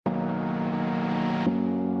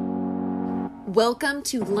Welcome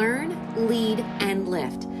to Learn, Lead, and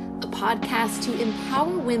Lift, a podcast to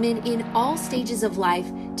empower women in all stages of life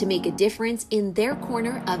to make a difference in their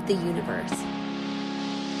corner of the universe.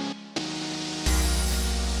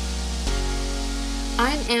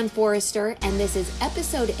 I'm Ann Forrester, and this is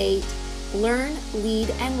Episode 8, Learn, Lead,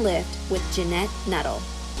 and Lift with Jeanette Nuttall.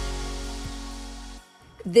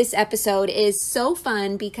 This episode is so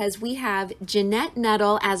fun because we have Jeanette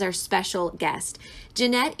Nuttall as our special guest.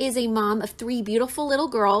 Jeanette is a mom of 3 beautiful little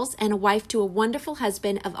girls and a wife to a wonderful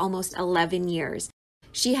husband of almost 11 years.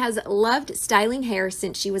 She has loved styling hair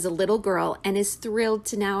since she was a little girl and is thrilled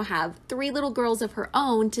to now have 3 little girls of her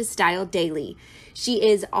own to style daily. She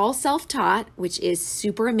is all self-taught, which is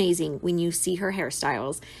super amazing when you see her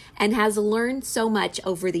hairstyles, and has learned so much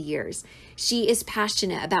over the years. She is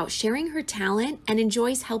passionate about sharing her talent and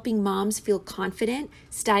enjoys helping moms feel confident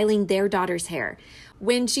styling their daughter's hair.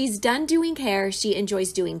 When she's done doing hair, she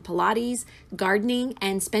enjoys doing Pilates, gardening,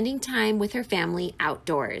 and spending time with her family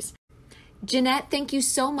outdoors. Jeanette, thank you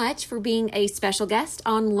so much for being a special guest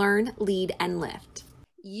on Learn, Lead, and Lift.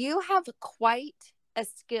 You have quite a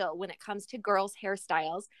skill when it comes to girls'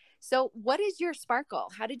 hairstyles. So what is your sparkle?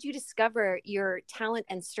 How did you discover your talent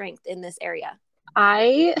and strength in this area?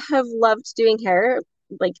 I have loved doing hair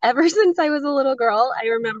like ever since I was a little girl. I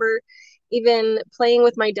remember even playing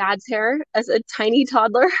with my dad's hair as a tiny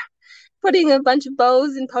toddler, putting a bunch of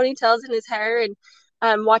bows and ponytails in his hair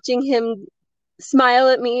and watching him smile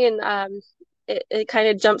at me. And it kind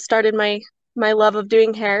of jump started my love of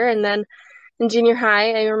doing hair. And then in junior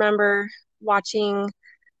high, I remember watching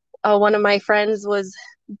one of my friends was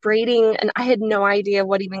braiding, and I had no idea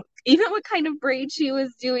what even what kind of braid she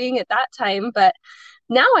was doing at that time, but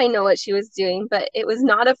now I know what she was doing. But it was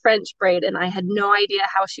not a French braid, and I had no idea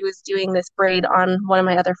how she was doing this braid on one of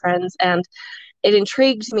my other friends, and it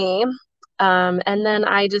intrigued me. And then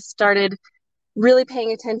I just started really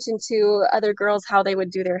paying attention to other girls, how they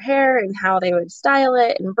would do their hair and how they would style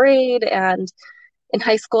it and braid. And in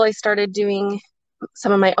high school, I started doing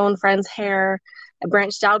some of my own friends' hair. I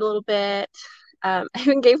branched out a little bit. I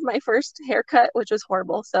even gave my first haircut, which was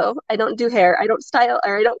horrible. So I don't do hair. I don't style,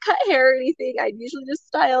 or I don't cut hair or anything. I usually just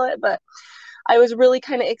style it. But I was really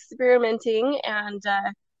kind of experimenting and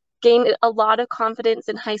gained a lot of confidence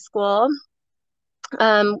in high school.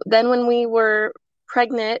 Then when we were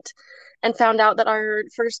pregnant and found out that our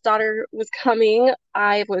first daughter was coming,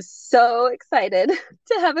 I was so excited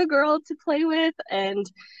to have a girl to play with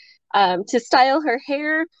and to style her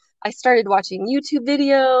hair. I started watching YouTube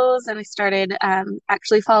videos, and I started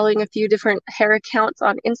actually following a few different hair accounts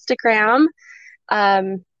on Instagram.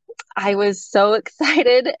 I was so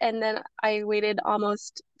excited, and then I waited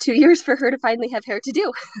almost 2 years for her to finally have hair to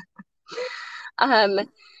do. And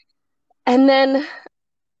then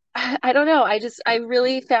I don't know, I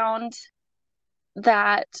really found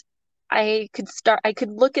that I could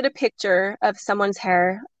look at a picture of someone's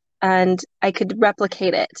hair and I could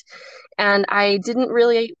replicate it. And I didn't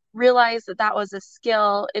really realize that that was a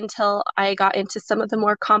skill until I got into some of the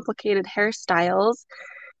more complicated hairstyles,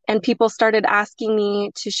 and people started asking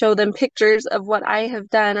me to show them pictures of what I have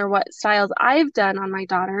done or what styles I've done on my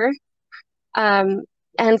daughter. And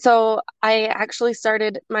so I actually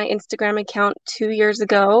started my Instagram account 2 years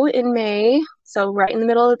ago in May, so right in the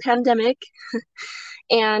middle of the pandemic.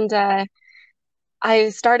 And I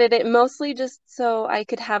started it mostly just so I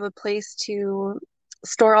could have a place to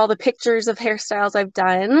store all the pictures of hairstyles I've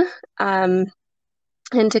done, and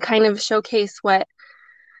to kind of showcase what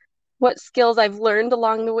skills I've learned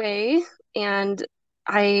along the way. And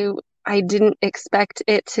I didn't expect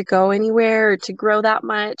it to go anywhere or to grow that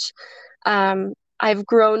much. I've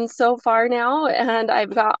grown so far now, and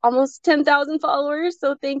I've got almost 10,000 followers,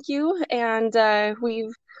 so thank you. And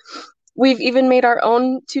we've even made our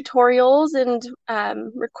own tutorials and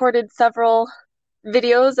recorded several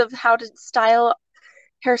videos of how to style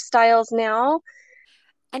hairstyles now.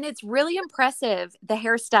 And it's really impressive, the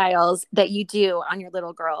hairstyles that you do on your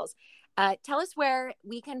little girls. Tell us where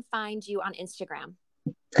we can find you on Instagram.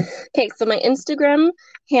 Okay, so my Instagram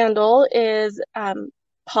handle is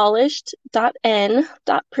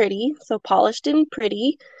polished.n.pretty, so polished and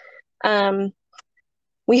pretty.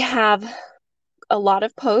 We have a lot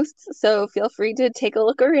of posts, so feel free to take a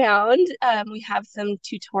look around. We have some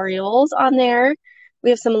tutorials on there.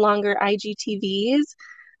 We have some longer IGTVs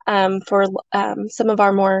for some of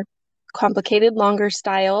our more complicated, longer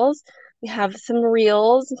styles. We have some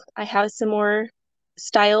reels. I have some more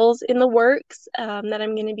styles in the works that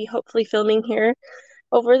I'm going to be hopefully filming here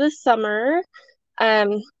over the summer.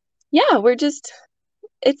 Yeah,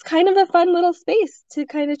 it's kind of a fun little space to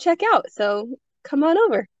kind of check out. So come on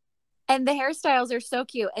over. And the hairstyles are so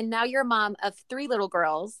cute. And now you're a mom of three little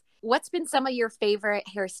girls. What's been some of your favorite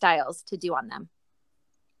hairstyles to do on them?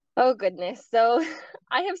 Oh goodness. So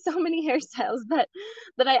I have so many hairstyles that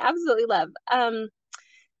I absolutely love.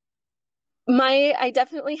 I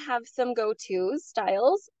definitely have some go-to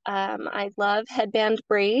styles. I love headband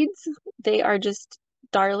braids. They are just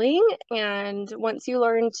darling. And once you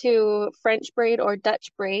learn to French braid or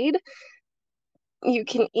Dutch braid, you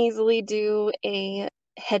can easily do a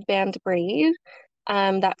headband braid.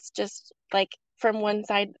 That's just like from one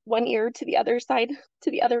side, one ear to the other side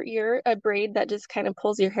to the other ear, a braid that just kind of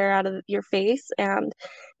pulls your hair out of your face. And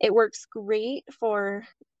it works great for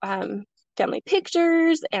family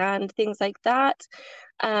pictures and things like that.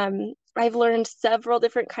 I've learned several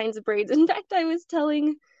different kinds of braids. In fact, I was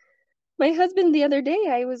telling my husband the other day,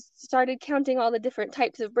 I was started counting all the different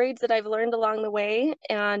types of braids that I've learned along the way.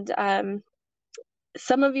 And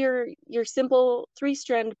some of your simple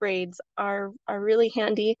three-strand braids are really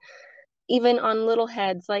handy even on little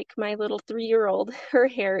heads. Like my little 3-year-old, her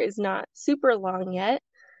hair is not super long yet,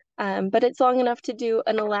 but it's long enough to do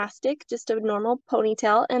an elastic, just a normal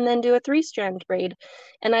ponytail, and then do a three-strand braid.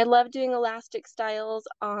 And I love doing elastic styles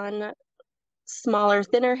on smaller,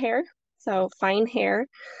 thinner hair, so fine hair.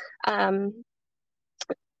 Um,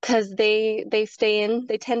 because they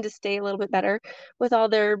tend to stay a little bit better with all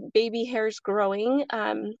their baby hairs growing.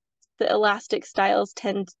 The elastic styles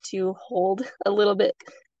tend to hold a little bit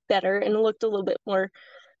better and looked a little bit more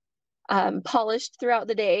polished throughout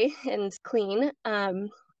the day and clean,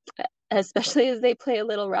 especially as they play a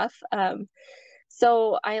little rough.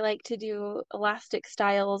 So I like to do elastic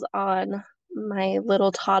styles on my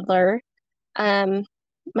little toddler. um,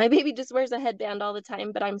 my baby just wears a headband all the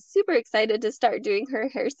time, but I'm super excited to start doing her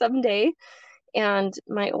hair someday. And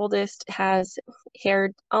my oldest has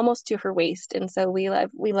hair almost to her waist, and so we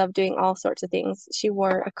love doing all sorts of things. She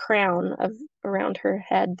wore a crown of around her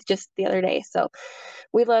head just the other day, so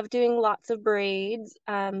we love doing lots of braids.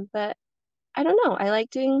 But I don't know. I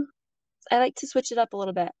like to switch it up a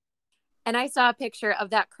little bit. And I saw a picture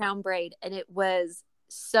of that crown braid and it was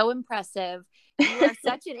so impressive. You are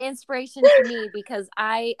such an inspiration to me because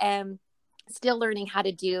I am still learning how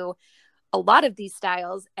to do a lot of these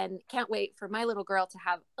styles and can't wait for my little girl to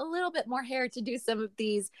have a little bit more hair to do some of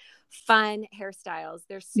these fun hairstyles.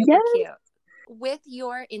 They're super Yes, cute. With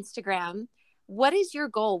your Instagram, what is your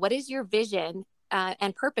goal? What is your vision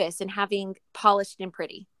and purpose in having Polished and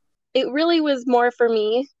Pretty? it really was more for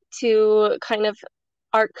me to kind of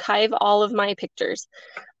archive all of my pictures.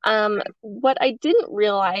 What I didn't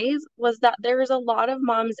realize was that there's a lot of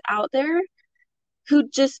moms out there who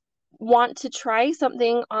just want to try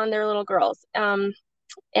something on their little girls,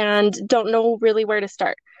 and don't know really where to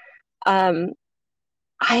start. Um,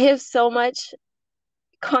 I have so much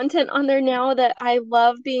content on there now that I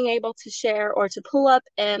love being able to share or to pull up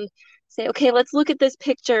and say, okay, let's look at this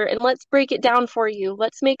picture and let's break it down for you.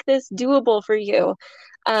 Let's make this doable for you.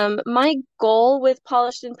 My goal with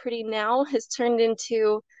Polished and Pretty now has turned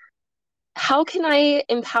into, how can I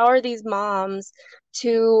empower these moms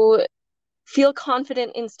to feel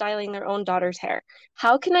confident in styling their own daughter's hair?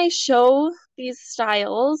 How can I show these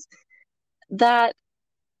styles that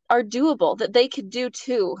are doable, that they could do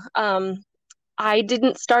too? I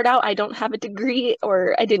didn't start out, I don't have a degree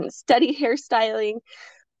or I didn't study hairstyling,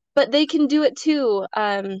 but they can do it too.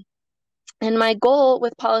 And my goal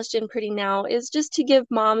with Polished and Pretty now is just to give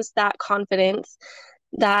moms that confidence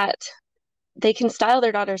that they can style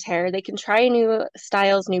their daughter's hair, they can try new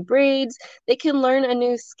styles, new braids, they can learn a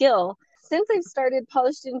new skill. Since I've started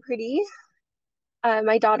Polished and Pretty,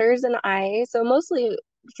 my daughters and I, so mostly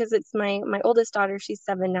because it's my oldest daughter, she's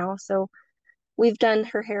 7 now, so we've done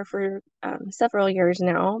her hair for several years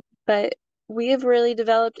now, but we have really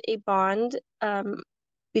developed a bond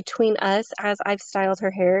between us as I've styled her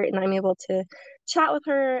hair and I'm able to chat with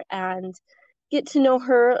her and get to know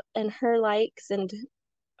her and her likes and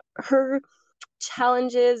her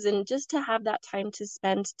challenges, and just to have that time to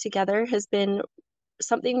spend together has been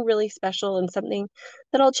something really special and something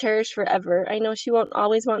that I'll cherish forever. I know she won't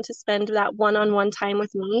always want to spend that one-on-one time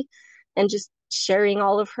with me and just sharing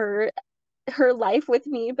all of her life with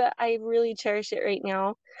me, but I really cherish it right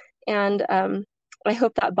now. And I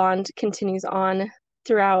hope that bond continues on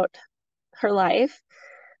throughout her life.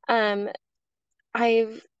 Um,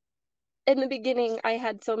 I've in the beginning, I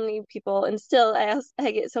had so many people, and still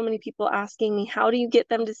I get so many people asking me, how do you get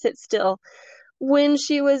them to sit still? When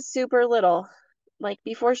she was super little, like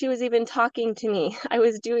before she was even talking to me, I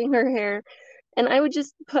was doing her hair, and I would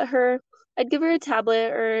just I'd give her a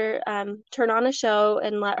tablet or turn on a show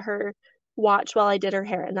and let her watch while I did her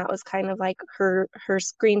hair, and that was kind of like her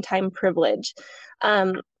screen time privilege.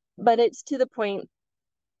 Um, but it's to the point,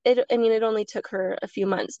 it only took her a few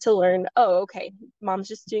months to learn, oh, okay, mom's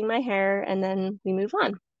just doing my hair, and then we move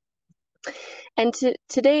on. And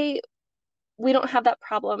today, we don't have that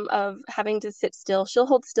problem of having to sit still. She'll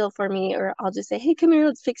hold still for me, or I'll just say, hey, come here,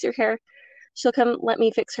 let's fix your hair. She'll come let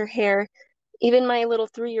me fix her hair. Even my little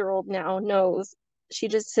 3-year-old now knows she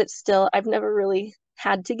just sits still. I've never really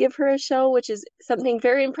had to give her a show, which is something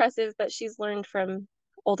very impressive, but she's learned from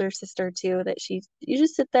older sister too, that you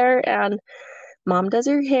just sit there and mom does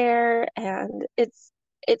her hair, and it's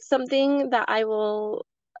something that I will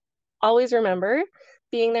always remember,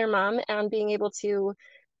 being their mom and being able to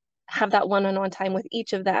have that one-on-one time with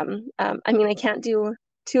each of them. I can't do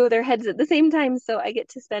two of their heads at the same time, so I get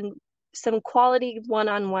to spend some quality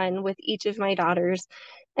one-on-one with each of my daughters,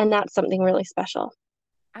 and that's something really special.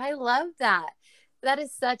 I love that. That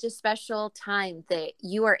is such a special time that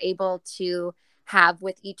you are able to have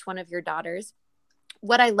with each one of your daughters.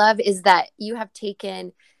 What I love is that you have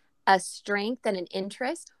taken a strength and an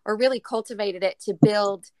interest, or really cultivated it to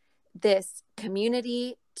build this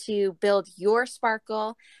community, to build your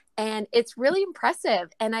sparkle. And it's really impressive.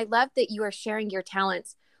 And I love that you are sharing your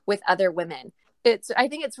talents with other women. I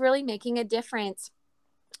think it's really making a difference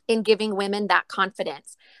in giving women that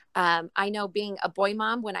confidence. I know, being a boy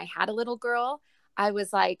mom, when I had a little girl, I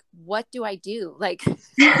was like, what do I do? Like,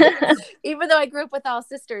 even though I grew up with all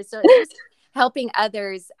sisters. So it's just helping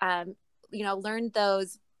others, learn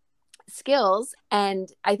those skills. And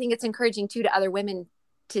I think it's encouraging too to other women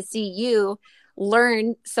to see you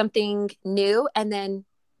learn something new, and then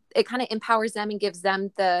it kind of empowers them and gives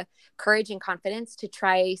them the courage and confidence to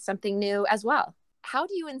try something new as well. How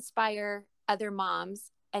do you inspire other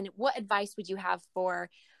moms, and what advice would you have for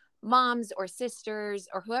moms or sisters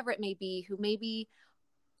or whoever it may be who maybe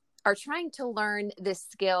are trying to learn this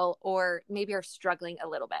skill or maybe are struggling a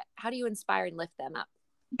little bit? How do you inspire and lift them up?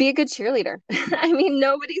 Be a good cheerleader.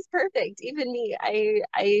 Nobody's perfect. Even me.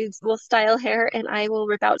 I will style hair and I will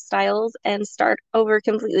rip out styles and start over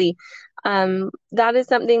completely. That is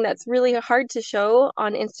something that's really hard to show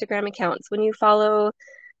on Instagram accounts. When you follow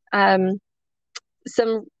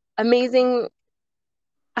some amazing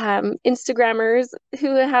Instagrammers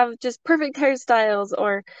who have just perfect hairstyles,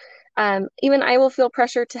 or even I will feel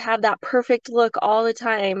pressure to have that perfect look all the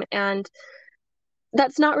time. And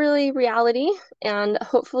that's not really reality. And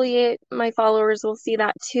hopefully my followers will see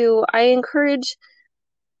that too. I encourage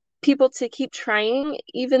people to keep trying,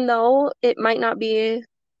 even though it might not be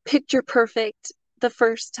picture perfect the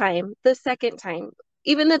first time, the second time,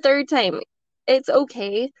 even the third time. It's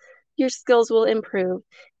okay. Your skills will improve.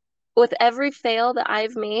 With every fail that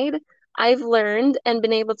I've made, I've learned and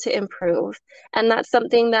been able to improve. And that's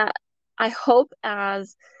something that I hope,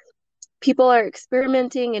 as people are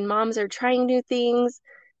experimenting and moms are trying new things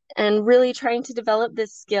and really trying to develop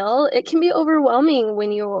this skill, it can be overwhelming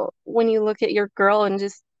when you look at your girl and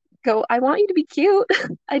just go, I want you to be cute.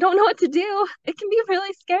 I don't know what to do. It can be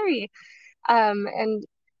really scary and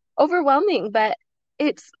overwhelming, but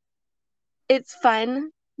it's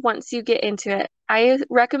fun once you get into it. I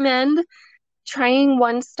recommend trying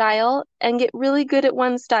one style and get really good at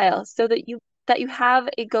one style, so that you have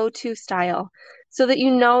a go-to style, so that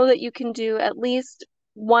you know that you can do at least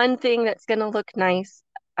one thing that's going to look nice.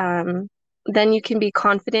 Then you can be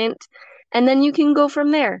confident, and then you can go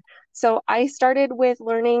from there. So I started with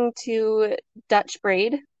learning to Dutch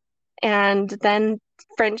braid and then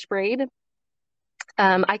French braid.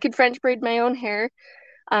 I could French braid my own hair,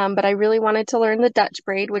 but I really wanted to learn the Dutch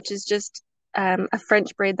braid, which is just a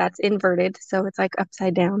French braid that's inverted. So it's like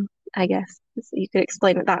upside down, I guess. So you could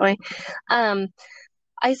explain it that way.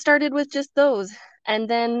 I started with just those. And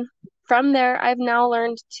then from there, I've now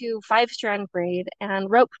learned to 5-strand braid and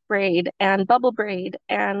rope braid and bubble braid.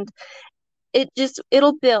 And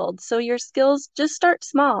it'll build. So your skills just start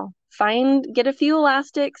small. Get a few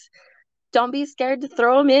elastics. Don't be scared to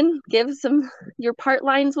throw them in. Your part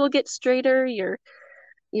lines will get straighter.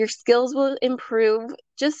 Your skills will improve.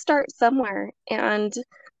 Just start somewhere and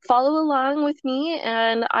follow along with me,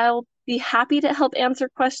 and I'll be happy to help answer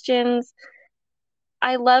questions.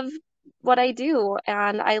 I love what I do,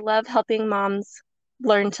 and I love helping moms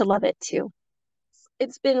learn to love it too.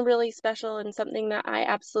 It's been really special and something that I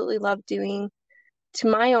absolutely love doing to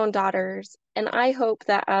my own daughters. And I hope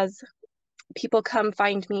that as people come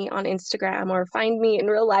find me on Instagram or find me in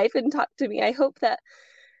real life and talk to me, I hope that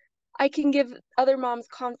I can give other moms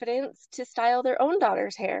confidence to style their own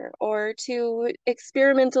daughter's hair, or to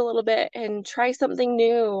experiment a little bit and try something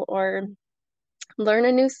new, or learn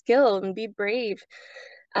a new skill and be brave.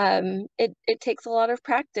 It takes a lot of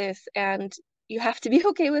practice, and you have to be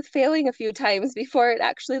okay with failing a few times before it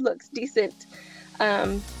actually looks decent.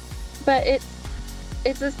 but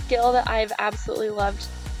it's a skill that I've absolutely loved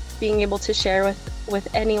being able to share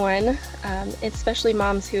with anyone, especially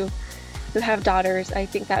moms who have daughters. I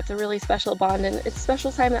think that's a really special bond, and it's a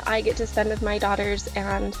special time that I get to spend with my daughters,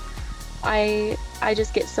 and I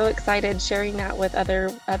just get so excited sharing that with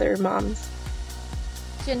other moms.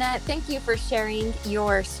 Jeanette, thank you for sharing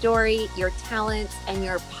your story, your talents, and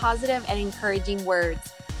your positive and encouraging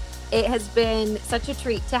words. It has been such a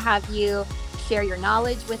treat to have you share your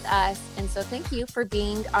knowledge with us, and so thank you for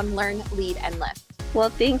being on Learn, Lead, and Lift.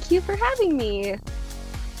 Well, thank you for having me.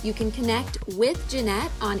 You can connect with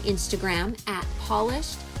Jeanette on Instagram at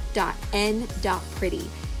polished.n.pretty.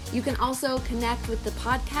 You can also connect with the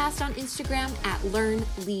podcast on Instagram at Learn,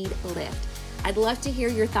 Lead, Lift. I'd love to hear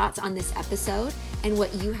your thoughts on this episode and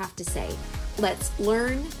what you have to say. Let's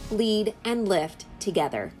learn, lead, and lift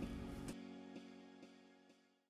together.